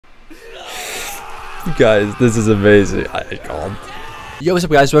Guys, this is amazing. I can't. Yo, what's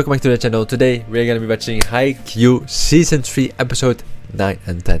up guys, welcome back to the channel. Today we're gonna be watching HAIKYUU Season 3 Episode 9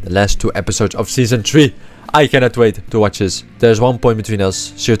 and 10. The last two episodes of Season 3. I cannot wait to watch this. There's 1 point between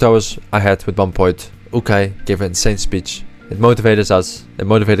us. Shirota was ahead with 1 point. Ukai gave an insane speech. It motivated us. It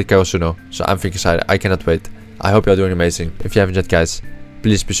motivated Kaosuno. So I'm freaking excited. I cannot wait. I hope you're doing amazing. If you haven't yet guys,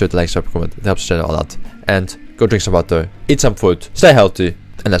 please be sure to like, subscribe, comment. It helps the channel a lot. And go drink some water. Eat some food. Stay healthy.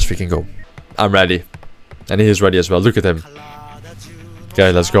 And let's freaking go. I'm ready. And he is ready as well. Look at him.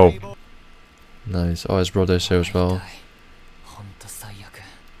 Okay, let's go. Nice. Oh, his brother is here as well.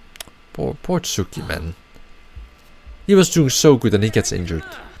 Poor Tsuki, man. He was doing so good and he gets injured.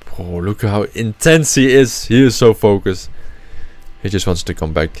 Oh, look how intense he is. He is so focused. He just wants to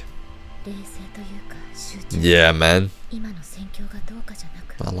come back. Yeah, man.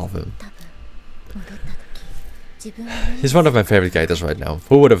 I love him. He's one of my favorite characters right now.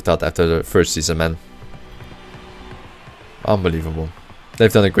 Who would have thought after the first season, man? Unbelievable.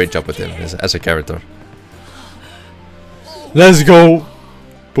 They've done a great job with him as a character. Let's go!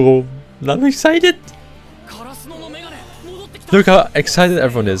 Bro, I'm excited! Look how excited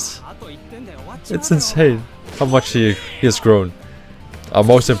everyone is. It's insane how much he has grown. Our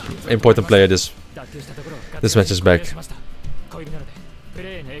most important player this match is back.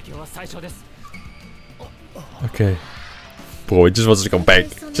 Okay. Bro, he just wants to come back.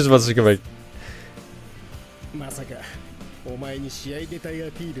 Just wants to come back.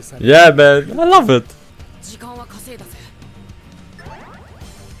 Yeah, man. I love it.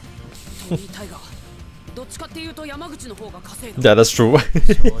 Yeah, that's true.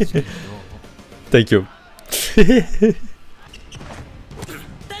 Thank you.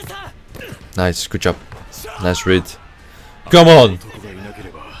 Nice, good job. Nice read. Come on!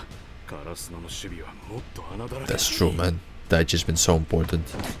 That's true, man. That just been so important.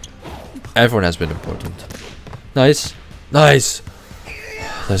 Everyone has been important. Nice. Nice!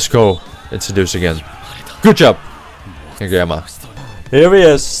 Let's go. Introduce again. Good job! Kageyama. Here he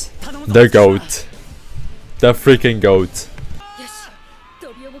is. The GOAT. The freaking GOAT.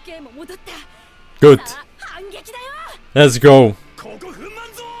 Good. Let's go.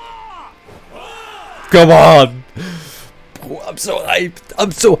 Come on! Oh, I'm so hyped.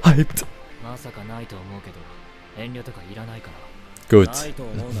 I'm so hyped. Good.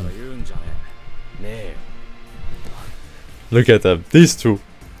 Look at them. These two.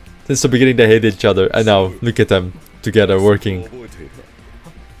 Since the beginning they hate each other. And now look at them together working.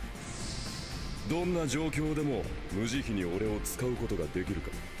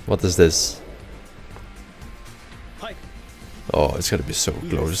 What is this? Oh, it's gonna be so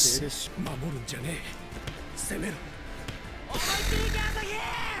close.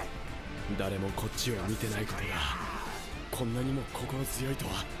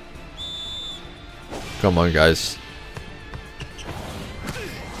 Come on, guys.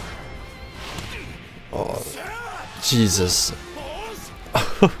 Oh, Jesus.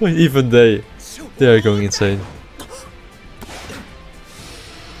 Even they are going insane.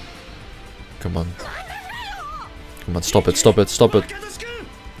 Come on. Come on, stop it, stop it, stop it.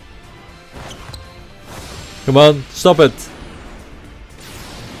 Come on, stop it.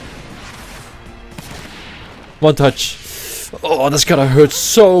 One touch. Oh, that's gonna hurt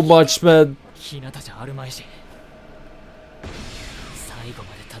so much, man.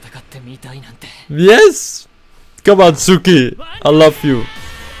 Yes! Come on, Tsuki. I love you.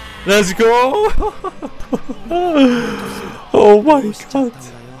 Let's go! Oh my god.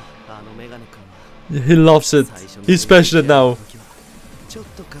 He loves it. He's passionate now.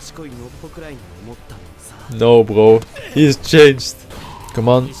 No, bro. He's changed. Come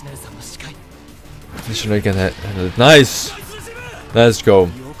on. Nishino can handle it. Nice! Let's go.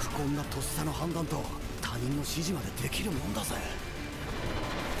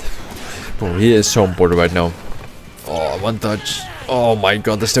 Bro, he is so important right now. Oh, one touch. Oh my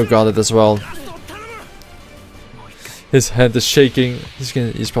god, they still got it as well. His hand is shaking.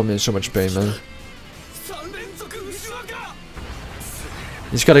 He's probably in so much pain, man.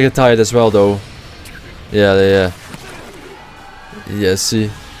 He's gotta get tired as well, though. Yeah. Yeah, see?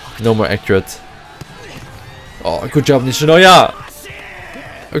 No more accurate. Oh, good job, Nishinoya!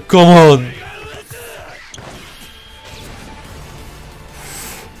 Come on!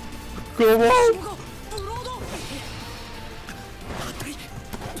 Come on!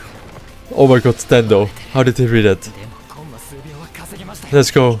 Oh my god, Tendo. How did he read it? Let's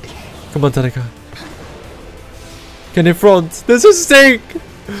go. Come on, Tanaka. Get in front. This is sick!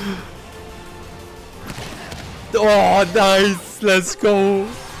 Oh, nice! Let's go!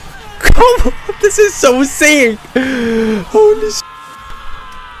 Come on! This is so sick! Holy sh...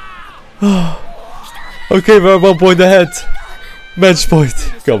 Okay, we're 1 point ahead. Match point.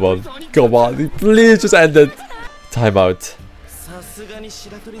 Come on. Come on. Please just end it. Timeout.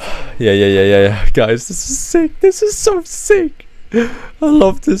 Yeah. Guys, this is sick. This is so sick. I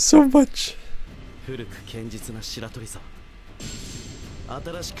love this so much. HAIKYUU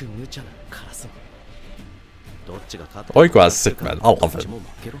is sick, man. I love him.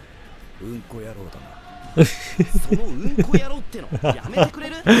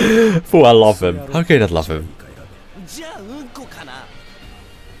 Fool, I love him. How can you not love him?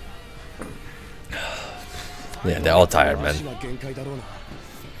 Yeah, they're all tired, man.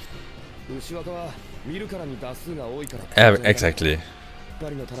 Exactly.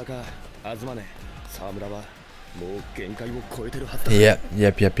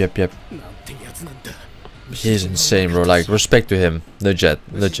 Yep. He's insane, bro. Like, respect to him. Legit.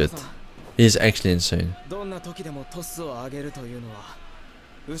 He's actually insane. I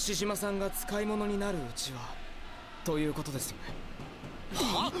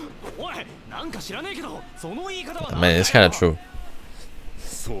mean, it's kind of true.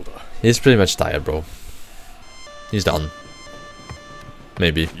 He's pretty much tired, bro. He's done.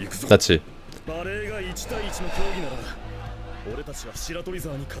 Maybe. Let's see.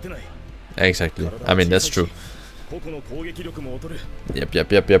 Exactly. I mean, that's true. Yep.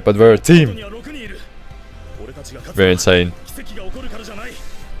 But we're a team. Very insane.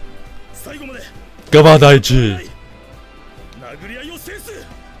 Come on, Daichi.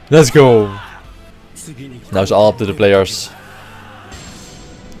 Let's go. Now it's all up to the players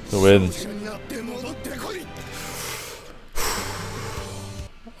to win.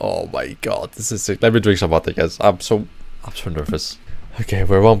 Oh my god, this is sick. Let me drink some water, guys. I'm so nervous. Okay,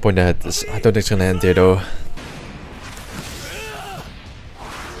 we're 1 point ahead. I don't think it's gonna end here though.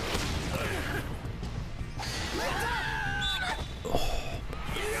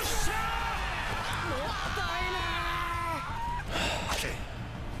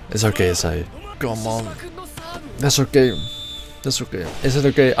 It's okay, Sai. Come on. That's okay. Is it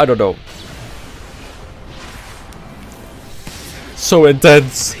okay? I don't know. So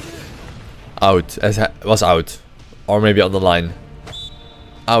intense. Out. Was out. Or maybe on the line.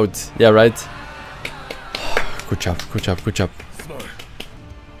 Out. Yeah, right? Good job.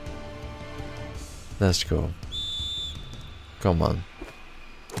 Let's go. Come on.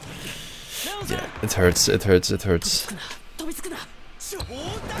 Yeah, it hurts.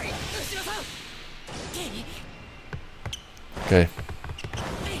 Okay.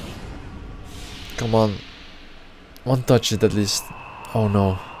 Come on. One touch it at least. Oh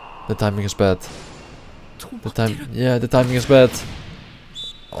no. The timing is bad. The timing is bad.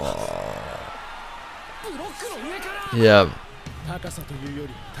 Oh. Yeah.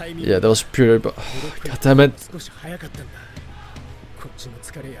 Yeah, that was pure, but god damn it.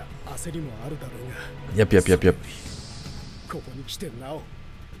 Yep.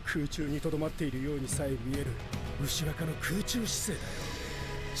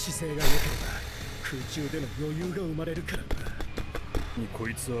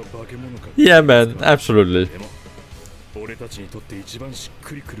 Yeah, man, absolutely.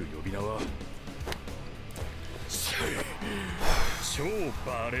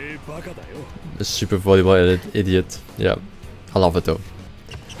 The super volleyball idiot. Yeah, I love it though.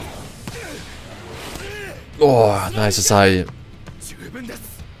 Oh, nice SI.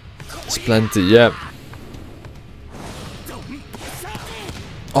 It's plenty, yeah.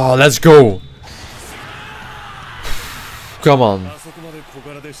 Oh, let's go. Come on.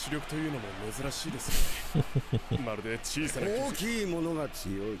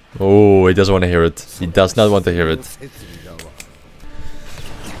 Oh, he doesn't want to hear it. He does not want to hear it.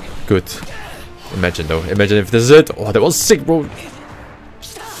 Good. Imagine though. Imagine if this is it. Oh, that was sick, bro.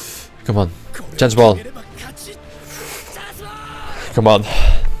 Come on. Chance ball. Come on.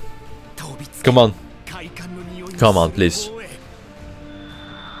 Come on, please.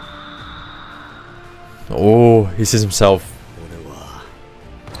 Oh, he sees himself.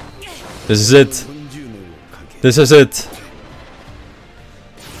 This is it.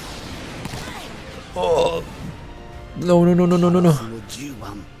 Oh. No.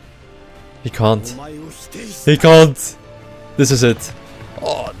 He can't. This is it.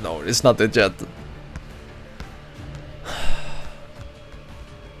 Oh no, it's not it yet.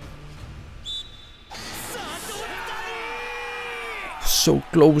 So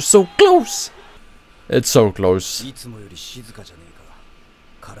close. It's so close.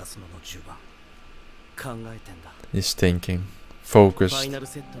 He's thinking. Focused.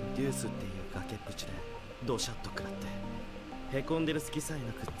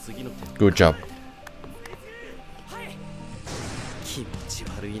 Good job.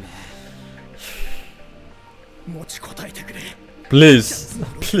 Please.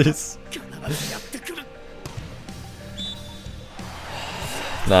 Please.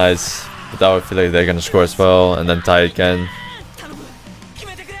 Nice. But now I feel like they're gonna score as well and then tie again.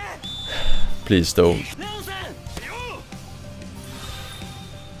 Please though.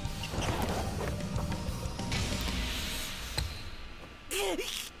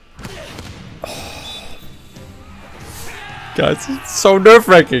 Guys, it's so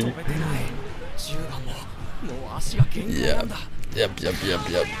nerve-wracking. Yep.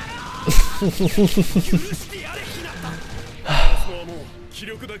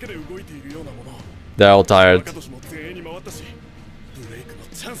 They're all tired.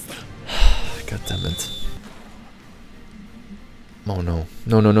 God damn it. Oh no.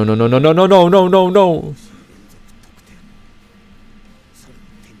 No.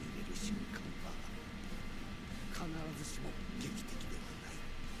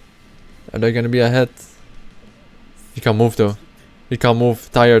 Are they gonna be ahead? He can't move though. He can't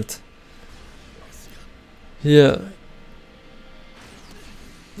move. Tired. Yeah.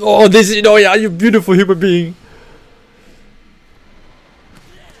 Oh, this is Inoya, you beautiful human being.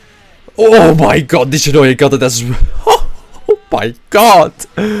 Oh my god, this Inoya got it as well. Oh my god.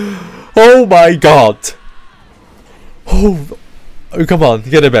 Oh my god. Oh, come on,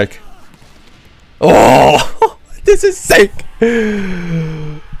 get it back. Oh, this is sick.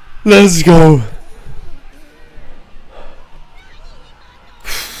 Let's go.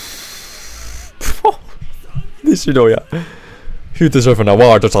 This Inoya. You deserve an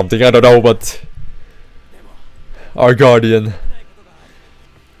award or something, I don't know, but our guardian.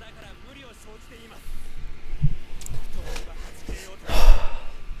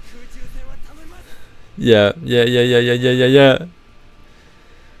 Yeah.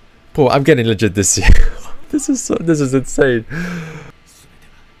 Bro, I'm getting legit this year. This is insane.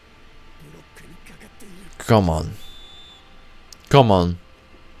 Come on.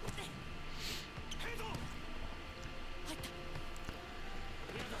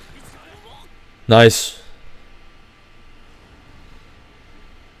 Nice.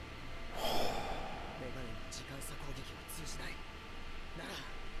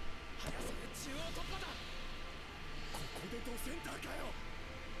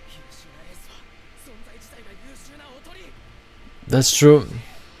 That's true.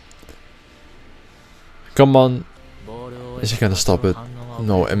 Come on. Is he gonna stop it?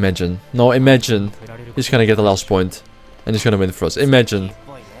 No, imagine. He's gonna get the last point. And he's gonna win for us. Imagine.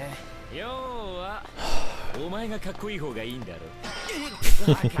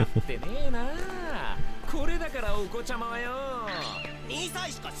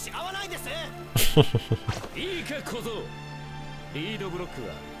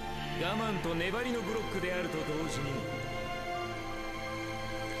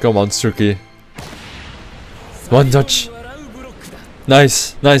 Come on, Suki. One touch.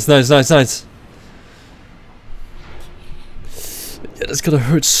 Nice. Yeah, that's gonna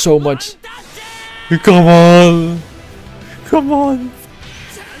hurt so much. Come on.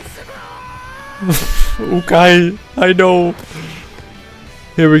 Okay, I know.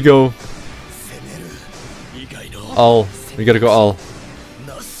 Here we go. All. We gotta go all.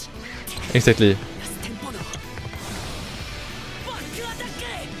 Exactly.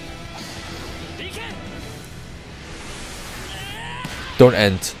 Don't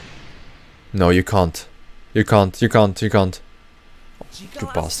end. No, you can't. You can't. You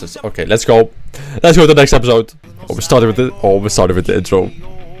bastards. Okay, let's go. Let's go to the next episode. Oh, we started with the intro.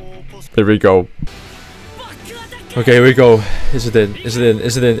 Here we go. Okay, here we go. Is it in? Is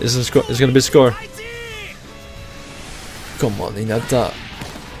it gonna be a score? Come on, Hinata.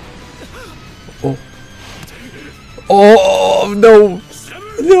 Oh no!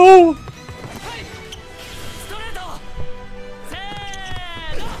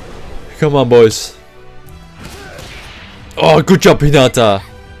 Come on, boys. Oh, good job, Hinata.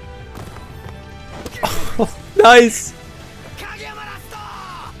 Nice.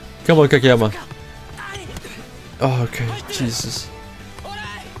 Come on, Kageyama. Oh, okay, Jesus.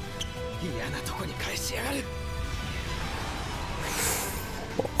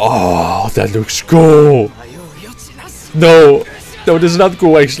 Oh, that looks cool. No, this is not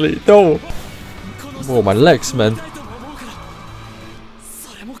cool actually. No. Oh, my legs, man.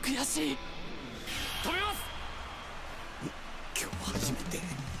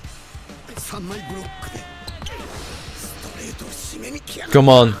 Come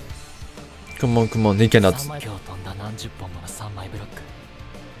on, he cannot.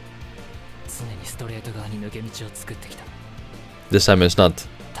 This time it's not.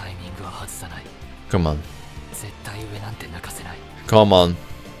 Come on.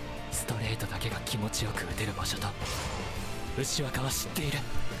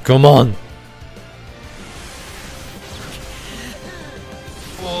 Come on.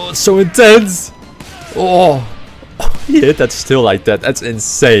 Oh, it's so intense. Oh, he hit that still like that. That's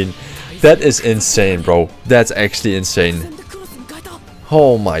insane. That is insane, bro. That's actually insane.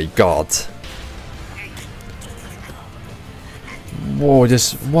 Oh my god. Whoa,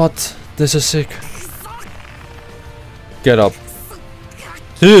 this, what? This is sick. Get up.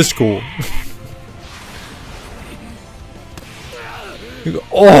 He is cool.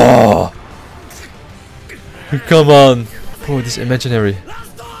 Oh! Come on. Oh, this is imaginary.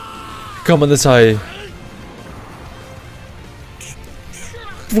 Come on, this high.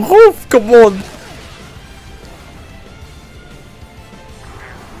 Come on.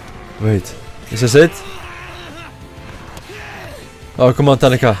 Wait, is this it? Oh, come on,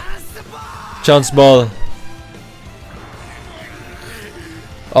 Tanaka. Chance ball.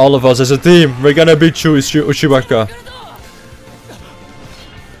 All of us as a team, we're gonna beat Ushiwaka.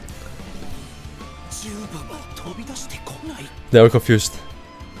 They are confused.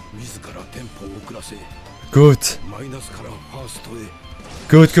 Good.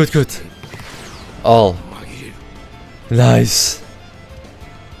 Good, good, good. All. Nice.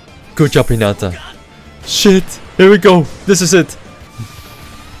 Good job, Hinata. Shit. Here we go. This is it.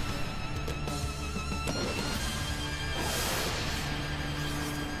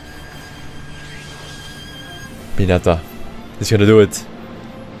 Hinata. He's gonna do it.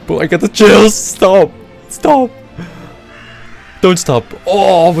 But I got the chills. Stop. Stop. Don't stop.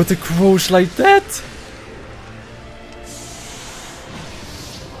 Oh, with the crows like that.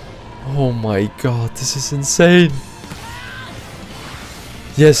 Oh my god, this is insane.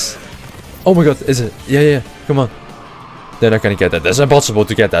 Yes. Oh my god, is it? Yeah, yeah, come on. They're not gonna get that. That's impossible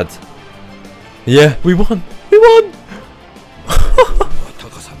to get that. Yeah, we won. We won.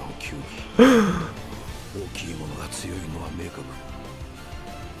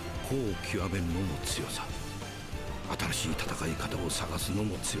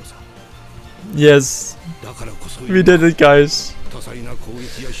 Yes. We did it, guys.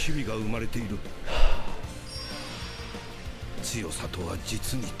 Yes.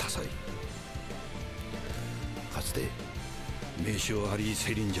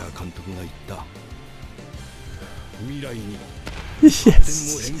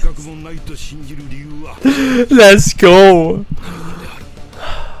 Let's go.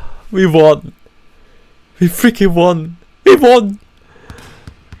 We won. We freaking won. We won.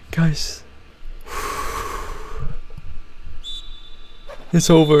 Guys. It's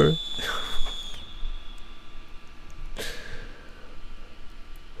over.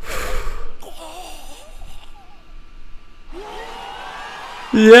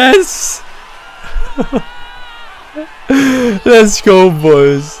 Yes. Let's go,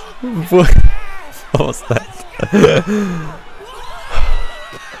 boys. What was that?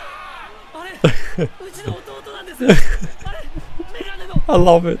 I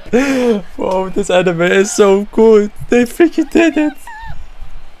love it. Wow, this anime is so good. They freaking did it.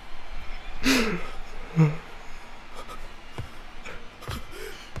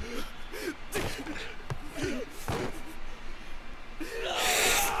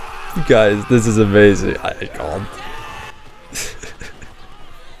 Guys, this is amazing. I can't.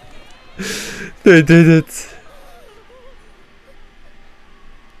 They did it.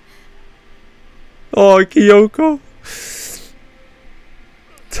 Oh, Kyoko.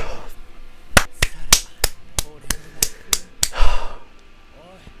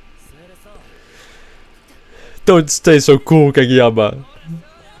 Don't stay so cool, Kageyama.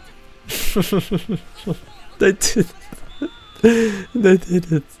 They did it. They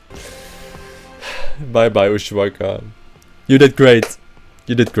did it. Bye bye, Ushiwaka. You did great.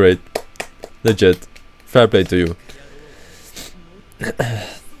 You did great. Legit. Fair play to you.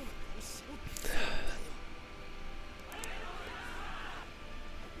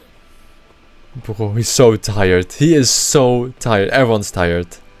 Bro, he's so tired. He is so tired. Everyone's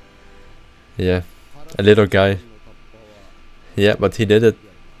tired. Yeah. A little guy. Yeah, but he did it.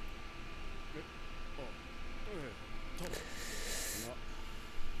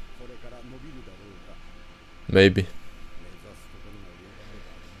 Maybe.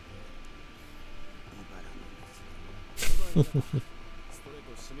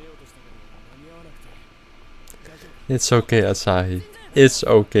 It's okay, Asahi. It's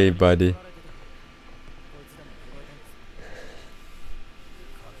okay, buddy.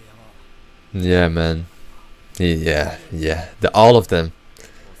 Yeah, man. Yeah, yeah. All of them.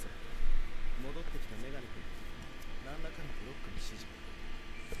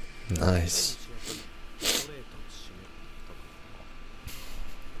 Nice.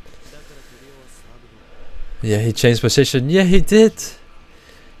 Yeah, he changed position. Yeah, he did.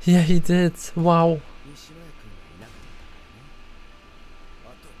 Yeah, he did. Wow.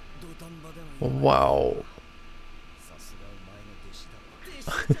 Wow.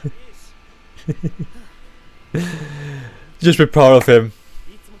 Just be proud of him.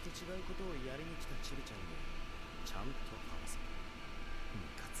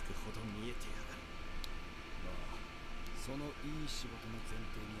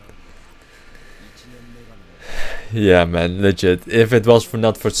 Yeah, man, legit. If it was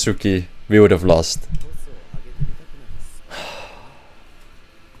not for Tsuki, we would have lost.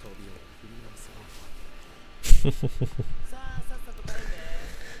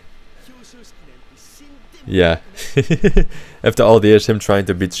 Yeah. After all the years him trying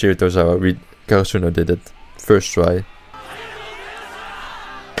to beat Shiritozawa, Karasuno did it. First try.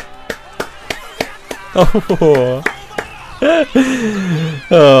 Oh.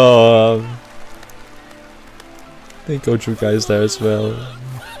 Oh. I think Goju guys there as well.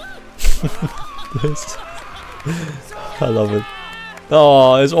 I love it.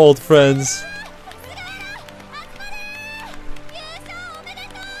 Oh, his old friends.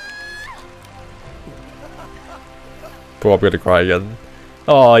 Bro, I'm gonna cry again.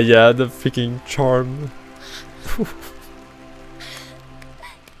 Oh yeah, the freaking charm.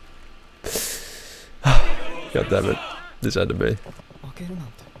 God damn it, this anime.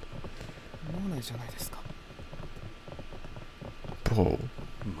 Bro.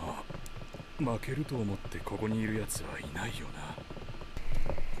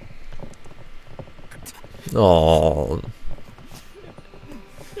 Oh.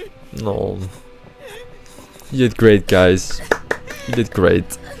 No. You did great, guys. You did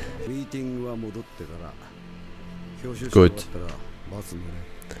great. Good.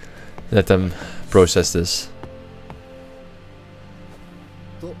 Let them process this.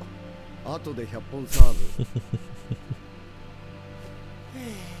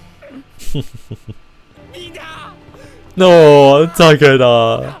 No,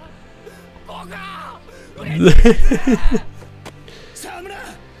 Takeda.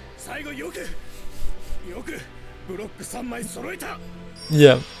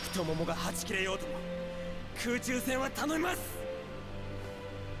 Yeah.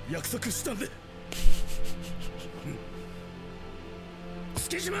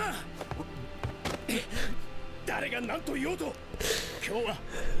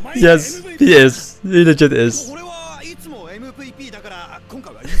 Yes, he is. He legit is.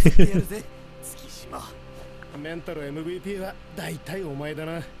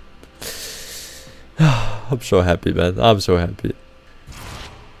 I'm so happy, man. I'm so happy.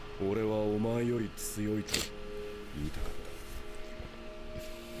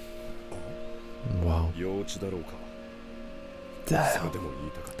 Wow. Damn.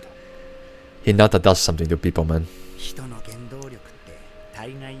 Hinata does something to people, man.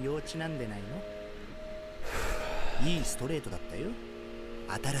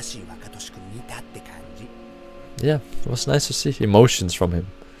 Yeah, it was nice to see emotions from him.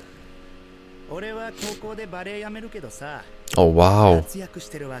 Oh wow.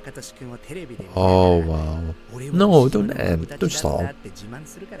 Oh wow. No, don't end. Don't stop.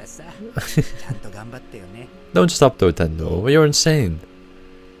 Don't stop though, Tendo. You're insane.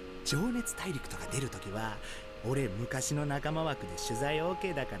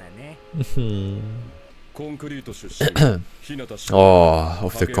 Oh,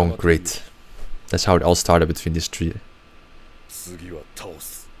 of the concrete. That's how it all started between these three.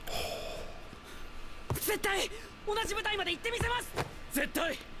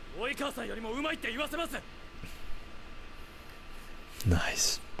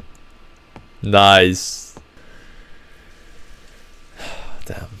 Nice. Nice.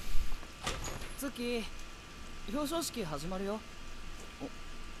 Damn.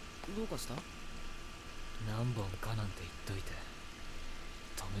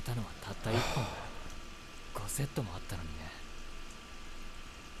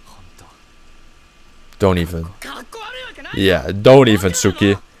 Don't even. Yeah, don't even,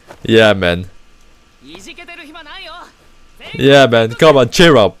 Tsuki. Yeah, man. Yeah, man. Come on,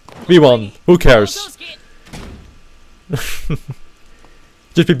 cheer up. We won. Who cares?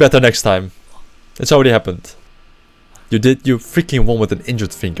 Just be better next time. It's already happened. You freaking won with an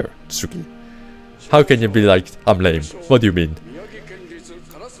injured finger, Tsuki. How can you be like, I'm lame? What do you mean?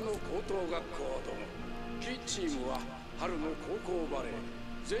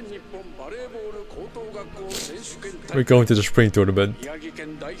 We're going to the spring tournament.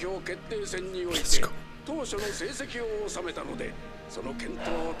 Let's go.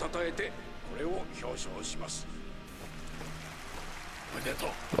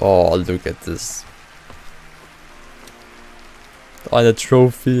 Oh, look at this. on a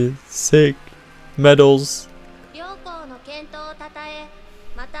trophy. Sick. Medals. 両校の健闘をたたえ、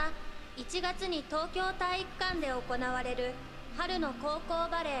また1月に東京体育館で行われる春の高校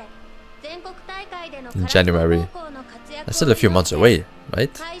バレー全国大会での In January. That's still a few months away,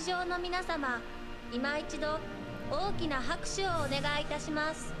 right? 会場の皆様、今一度大きな拍手をお願いいたし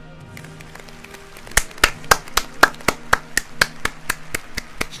ます。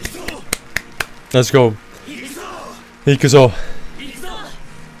 Let's go. HAIKYUU.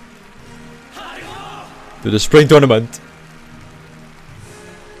 To the spring tournament.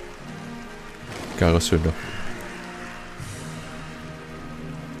 Karasuno.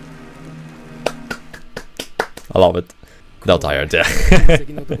 I love it. They're tired, yeah.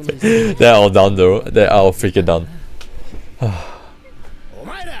 They're all done though. They're all freaking done. Oh,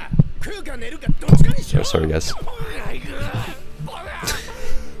 sorry guys.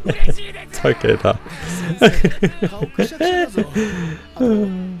 It's okay now.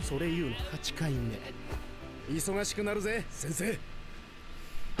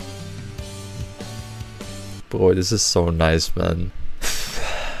 Boy, this is so nice, man.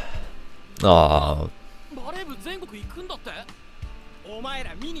 Aww.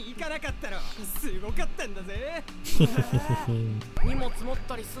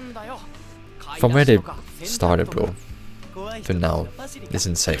 From where they started, bro, to now, it's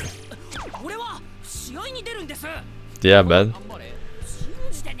insane. Yeah, man.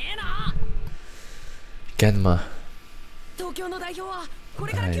 Genma.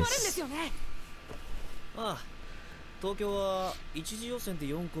 Nice. 東京は一次予選で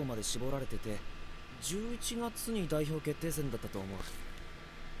4校まで絞られてて11月に代表決定戦だったと思う。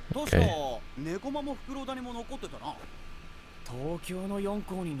確か猫間も袋谷も残ってたな。東京の4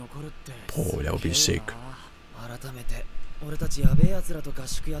校に残るって。Oh, that would be sick. 改めて俺たちやべえやつらと合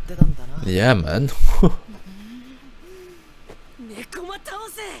宿やってたんだな。Yeah, man. 猫間倒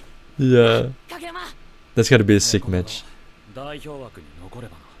せ。Yeah. That's gotta be a sick match. 代表枠に残れ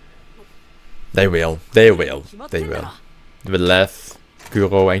ばな。 They will. They will. They will. With Lev,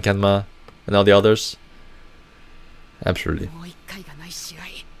 Kuro, and Kenma, and all the others. Absolutely.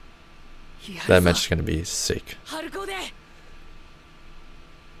 That match is gonna be sick.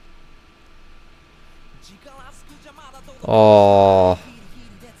 Oh.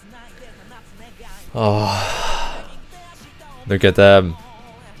 Oh. Look at them.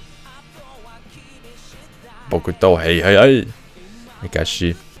 Bokuto, hey.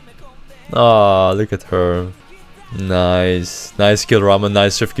 Mikashi. Oh, look at her. Nice. Nice kill ramen,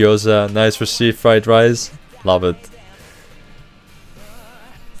 nice shift gyoza, nice receive fried rice. Love it.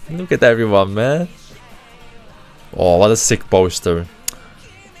 Look at everyone, man. Oh, what a sick poster.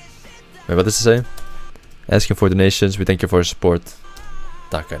 Wait, what does it say? Asking for donations, we thank you for your support.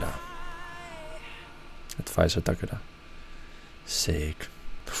 Takara. Advisor Takara. Sick.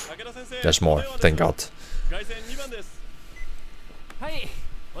 There's more, thank God.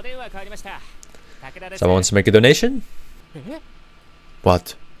 Someone wants to make a donation?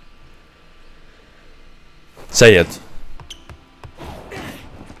 What? Say it.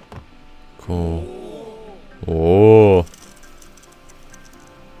 Cool. Oh.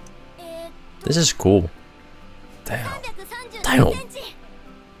 This is cool. Damn. Damn.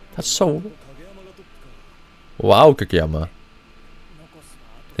 That's so... Wow, Kakeyama.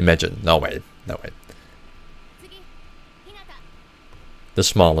 Imagine. No way. No way. The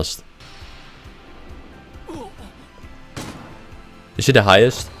smallest. Is she the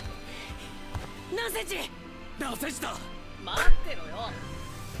highest?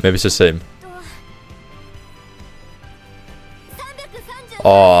 Maybe it's the same.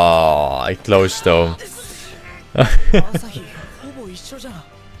 Oh, I closed though.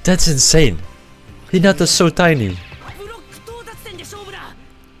 That's insane. Hinata's so tiny.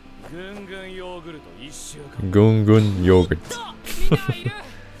 Gungun yogurt.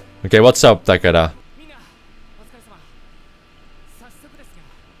 Okay, what's up, Takara?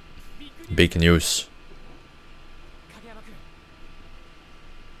 Big news.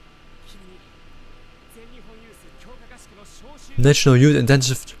 National Youth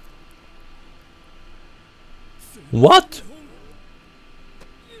Intensive. What?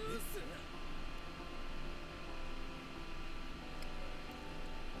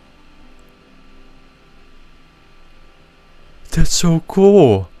 That's so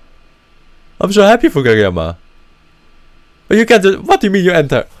cool. I'm so happy for Kageyama. But you can't do, what do you mean you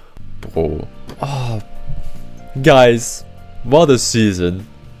enter? Bro. Oh. Guys, what a season.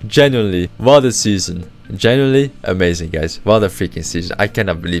 Genuinely, what a season. Genuinely amazing, guys. What a freaking season. I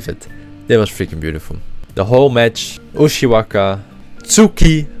cannot believe it. It was freaking beautiful. The whole match, Ushiwaka,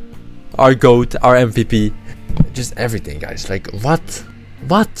 Tsuki, our GOAT, our MVP, just everything, guys. Like, what?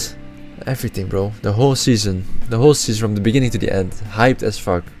 Everything, bro. The whole season from the beginning to the end, hyped as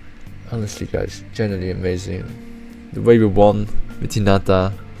fuck. Honestly, guys, genuinely amazing. The way we won with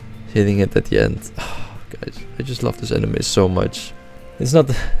Hinata, hitting it at the end. Oh, guys, I just love this anime so much. It's not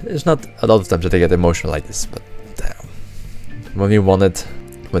a lot of times that I get emotional like this, but damn. When we won it,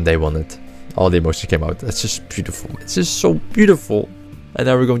 when they won it, all the emotions came out. It's just beautiful. It's just so beautiful. And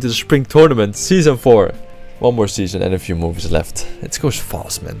now we're going to the spring tournament, season 4. One more season and a few movies left. It goes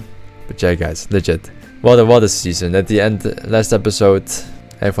fast, man. But yeah, guys, legit. What a season. At the end, last episode,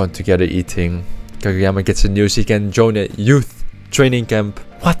 everyone together eating. Kageyama gets the news he can join a youth training camp.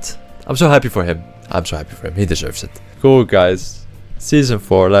 What? I'm so happy for him. He deserves it. Cool, guys. Season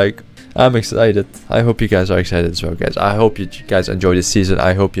 4, like, I'm excited. I hope you guys are excited as well, guys. I hope you guys enjoy this season.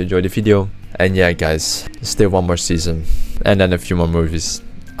 I hope you enjoyed the video. And yeah, guys, still one more season. And then a few more movies.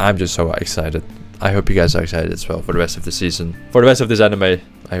 I'm just so excited. I hope you guys are excited as well for the rest of the season. For the rest of this anime,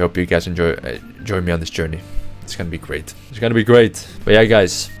 I hope you guys enjoy me on this journey. It's gonna be great. It's gonna be great. But yeah,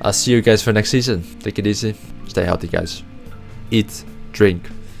 guys, I'll see you guys for next season. Take it easy. Stay healthy, guys. Eat, drink,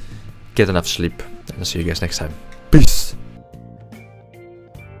 get enough sleep. And I'll see you guys next time. Peace.